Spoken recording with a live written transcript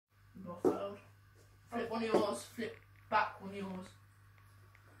one of yours, flip back one of yours.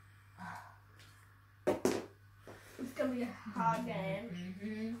 It's gonna be a hard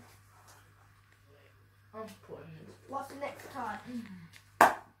game. I'm putting this. What's the next card?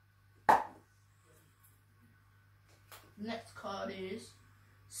 Next card is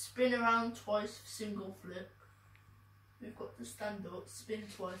spin around twice for single flip. We've got to stand up, spin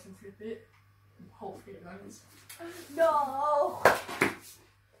twice and flip it. And hopefully it lands. No!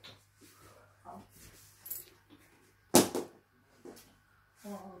 Oh.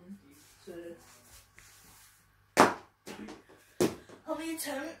 1, 2. How many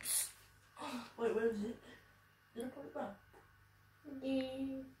attempts? Wait, where is it? Did I put it back?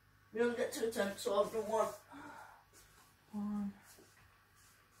 We only get 2 attempts, so I've done 1. 1,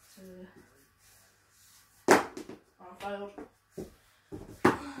 2. I failed.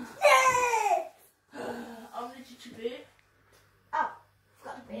 Yay! How many did you beat? Oh,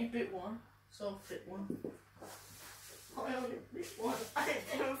 got a You bit. bit 1, so I'll flip 1. I only bit 1. I didn't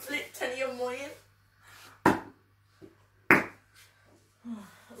even flip any of mine.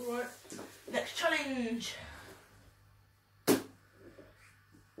 Right, next challenge. I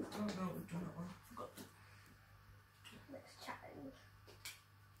don't know, we've done that one. I forgot. Next challenge.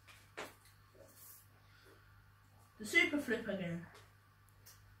 The super flip again.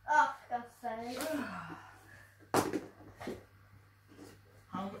 Oh, for God's sake.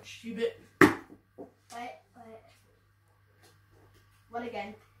 How much do you bit? Wait. What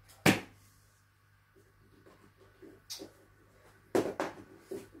again?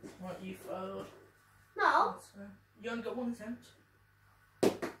 Right, you failed. No. So, you only got 1 attempt.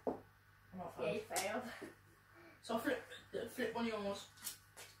 Yeah, you failed. So I'll flip one of yours.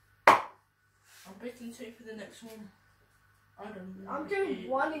 I'm betting 2 for the next one. I don't know. I'm doing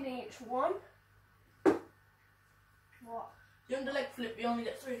 1 in each one. What? The under leg flip, you only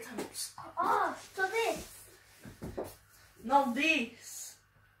get 3 attempts. Oh, so this. No, this.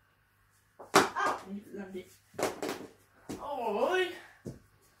 Oh. You land it. Oh,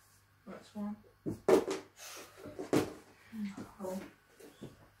 that's 1. Oh.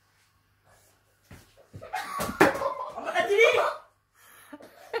 I did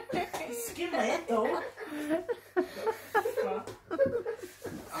it! Skin my head though.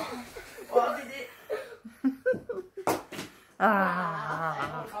 Oh, I did it. I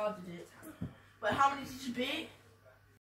did it. But how many did you beat?